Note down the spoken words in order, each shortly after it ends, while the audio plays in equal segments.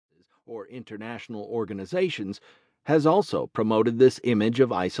or international organizations, has also promoted this image of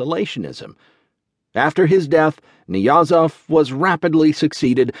isolationism. After his death, Niyazov was rapidly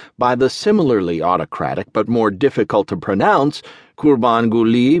succeeded by the similarly autocratic but more difficult to pronounce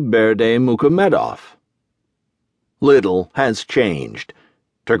Kurbanguly Berdimuhamedov. Little has changed.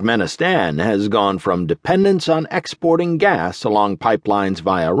 Turkmenistan has gone from dependence on exporting gas along pipelines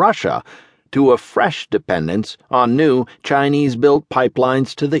via Russia to a fresh dependence on new Chinese-built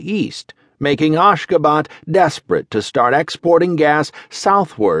pipelines to the east, making Ashgabat desperate to start exporting gas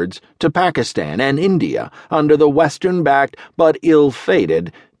southwards to Pakistan and India under the Western-backed but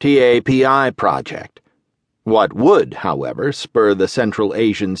ill-fated TAPI project. What would, however, spur the Central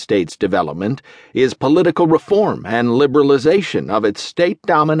Asian state's development is political reform and liberalization of its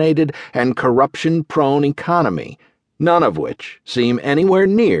state-dominated and corruption-prone economy, none of which seem anywhere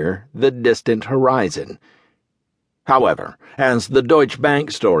near the distant horizon. However, as the Deutsche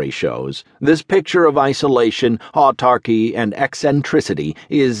Bank story shows, this picture of isolation, autarky, and eccentricity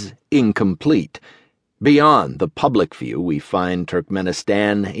is incomplete. Beyond the public view, we find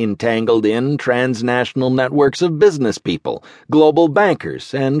Turkmenistan entangled in transnational networks of business people, global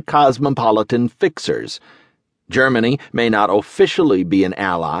bankers, and cosmopolitan fixers. Germany may not officially be an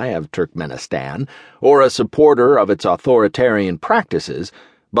ally of Turkmenistan or a supporter of its authoritarian practices,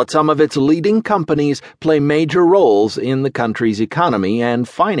 but some of its leading companies play major roles in the country's economy and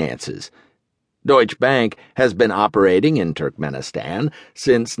finances. Deutsche Bank has been operating in Turkmenistan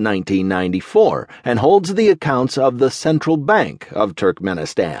since 1994 and holds the accounts of the Central Bank of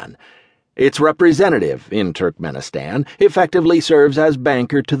Turkmenistan. Its representative in Turkmenistan effectively serves as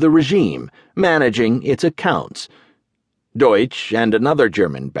banker to the regime, managing its accounts. Deutsche and another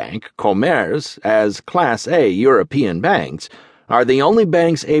German bank, Commerz, as Class A European banks, are the only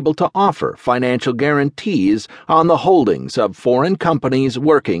banks able to offer financial guarantees on the holdings of foreign companies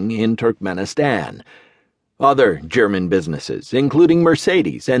working in Turkmenistan. Other German businesses, including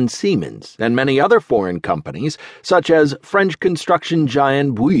Mercedes and Siemens and many other foreign companies, such as French construction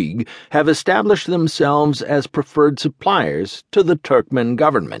giant Bouygues, have established themselves as preferred suppliers to the Turkmen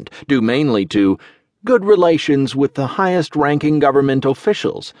government, due mainly to good relations with the highest-ranking government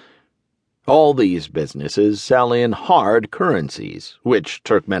officials. All these businesses sell in hard currencies, which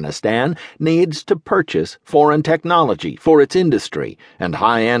Turkmenistan needs to purchase foreign technology for its industry and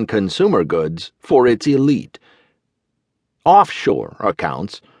high-end consumer goods for its elite. Offshore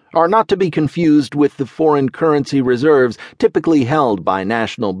accounts are not to be confused with the foreign currency reserves typically held by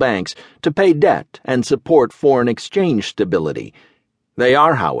national banks to pay debt and support foreign exchange stability. They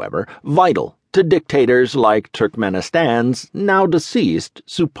are, however, vital to dictators like Turkmenistan's now-deceased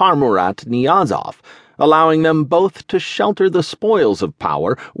Suparmurat Niyazov, allowing them both to shelter the spoils of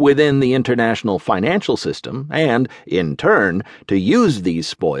power within the international financial system and, in turn, to use these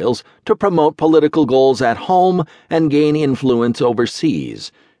spoils to promote political goals at home and gain influence overseas.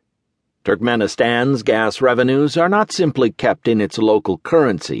 Turkmenistan's gas revenues are not simply kept in its local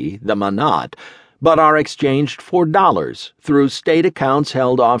currency, the manat, but are exchanged for dollars through state accounts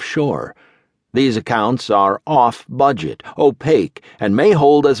held offshore. These accounts are off-budget, opaque, and may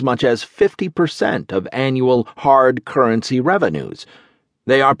hold as much as 50% of annual hard currency revenues.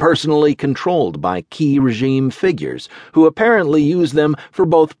 They are personally controlled by key regime figures who apparently use them for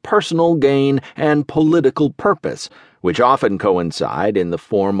both personal gain and political purpose, which often coincide in the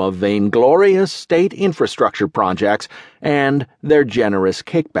form of vainglorious state infrastructure projects and their generous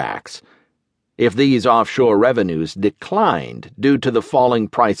kickbacks. If these offshore revenues declined due to the falling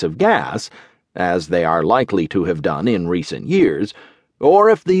price of gas, as they are likely to have done in recent years, or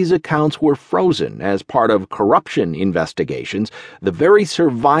if these accounts were frozen as part of corruption investigations, the very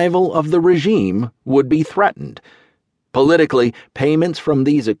survival of the regime would be threatened. Politically, payments from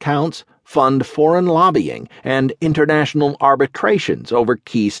these accounts fund foreign lobbying and international arbitrations over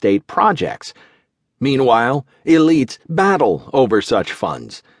key state projects. Meanwhile, elites battle over such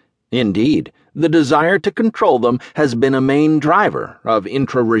funds. Indeed, the desire to control them has been a main driver of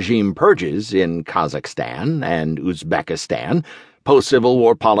intra-regime purges in Kazakhstan and Uzbekistan, post-Civil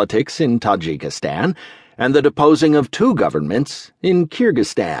War politics in Tajikistan, and the deposing of two governments in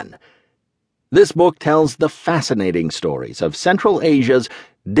Kyrgyzstan. This book tells the fascinating stories of Central Asia's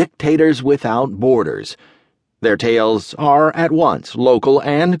dictators without borders. Their tales are at once local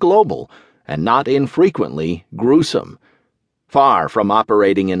and global, and not infrequently gruesome. Far from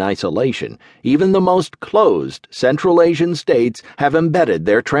operating in isolation, even the most closed Central Asian states have embedded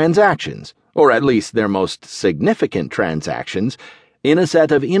their transactions, or at least their most significant transactions, in a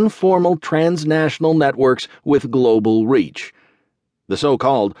set of informal transnational networks with global reach. The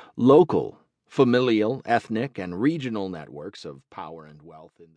so-called local, familial, ethnic, and regional networks of power and wealth in